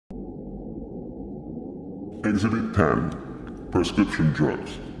Exhibit 10. Prescription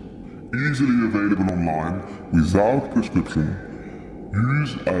drugs. Easily available online, without prescription,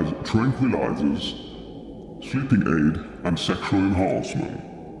 used as tranquilizers, sleeping aid, and sexual enhancement.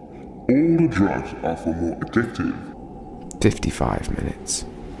 All the drugs are for more addictive. 55 minutes.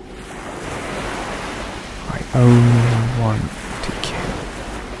 I only want to kill.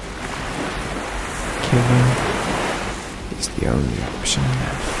 Killing is the only option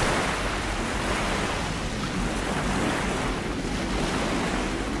left.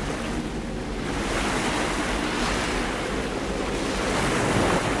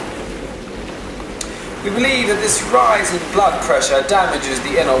 We believe that this rise in blood pressure damages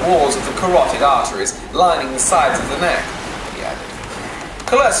the inner walls of the carotid arteries lining the sides of the neck, he added.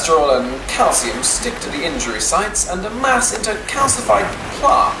 Cholesterol and calcium stick to the injury sites and amass into calcified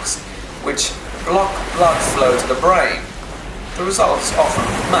plaques, which block blood flow to the brain. The result is often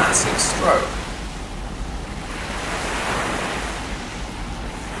massive stroke.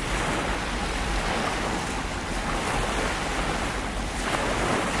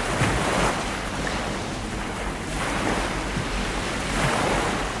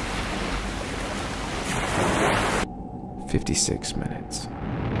 "56 minutes.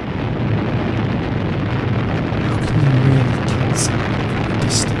 How can you really kill someone from a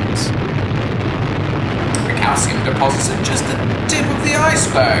distance?" The calcium deposits are just the tip of the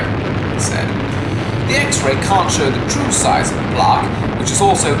iceberg, he said. The X-ray can't show the true size of the plaque, which is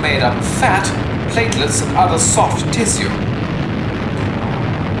also made up of fat, platelets, and other soft tissue.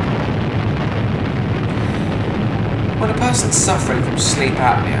 When a person's suffering from sleep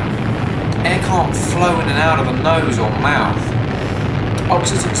apnea, air can't flow in and out of the nose or mouth.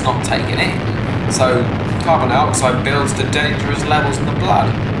 Oxygen's not taken in, so carbon dioxide builds to dangerous levels in the blood.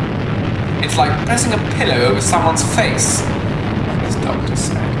 It's like pressing a pillow over someone's face, his doctor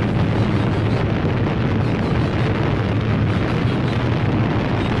said.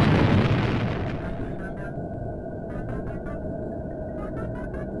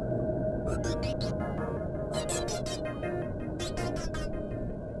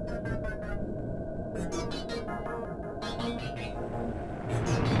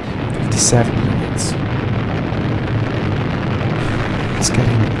 "7 minutes. It's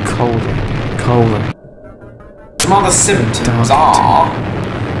getting colder and colder." Some other symptoms are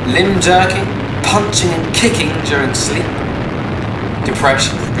limb jerking, punching and kicking during sleep,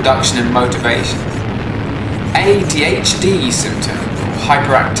 depression, reduction in motivation, ADHD symptoms,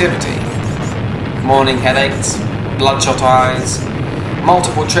 hyperactivity, morning headaches, bloodshot eyes,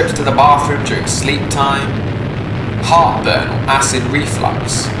 multiple trips to the bathroom during sleep time, heartburn or acid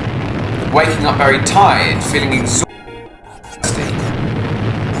reflux, waking up very tired, feeling exhausted,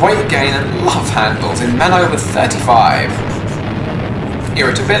 weight gain and love handles in men over 35,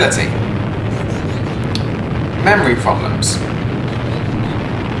 irritability, memory problems,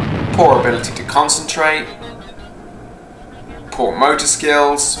 poor ability to concentrate, poor motor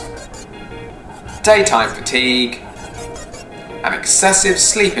skills, daytime fatigue, and excessive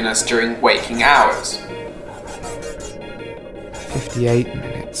sleepiness during waking hours. 58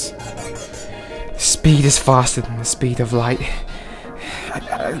 minutes. The speed is faster than the speed of light.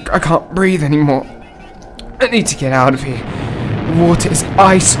 I can't breathe anymore. I need to get out of here. The water is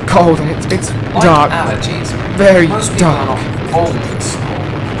ice cold and it's dark. Like allergies, very most people dark. are not born with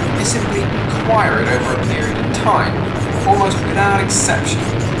snoring. They simply acquire it over a period of time, almost without exception.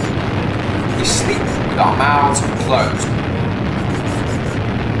 We sleep with our mouths closed.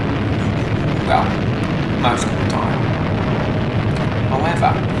 Well, most of the time.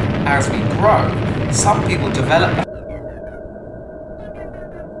 However, as we grow, some people develop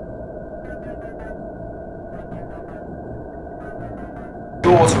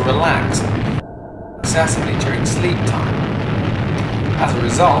door to relax excessively during sleep time. As a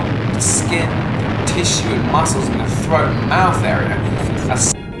result, the skin, tissue and muscles in the throat and mouth area are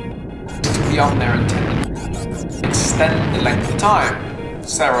beyond their intended, extend the length of time,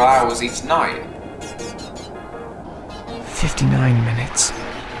 several hours each night. 59 minutes.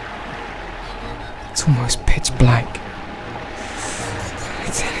 It's almost pitch black.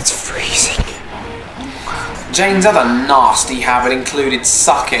 It's freezing. Jane's other nasty habit included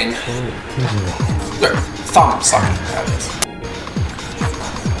sucking. Thumb sucking, that is.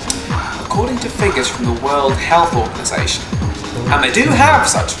 According to figures from the World Health Organization, and they do have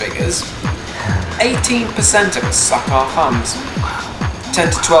such figures, 18% of us suck our thumbs.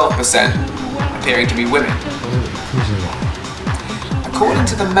 10 to 12% appearing to be women. According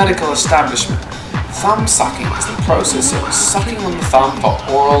to the medical establishment, thumb sucking is the process of sucking on the thumb for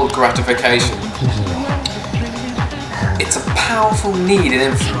oral gratification. It's a powerful need in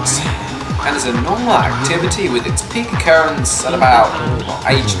infants, and is a normal activity with its peak occurrence at about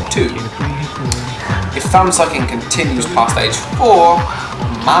age 2. If thumb sucking continues past age 4,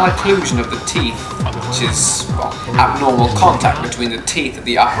 malocclusion of the teeth, which is abnormal contact between the teeth of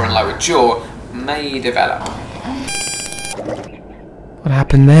the upper and lower jaw, may develop. What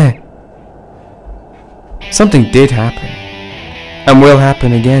happened there? Something did happen, and will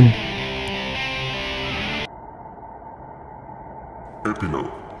happen again.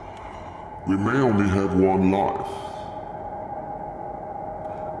 Epilogue. We may only have one life.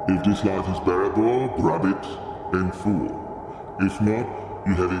 If this life is bearable, grab it and fool. If not,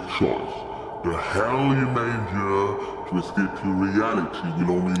 you have a choice. The hell you may endure to escape to reality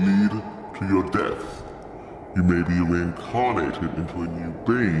will only lead to your death. You may be reincarnated into a new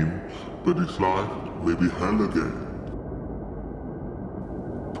being, but this life may be hell again.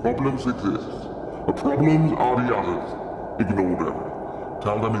 Problems exist. The problems are the others. Ignore them.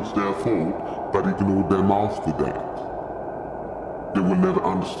 Tell them it's their fault, but ignore them after that. They will never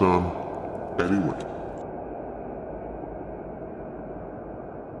understand anyway.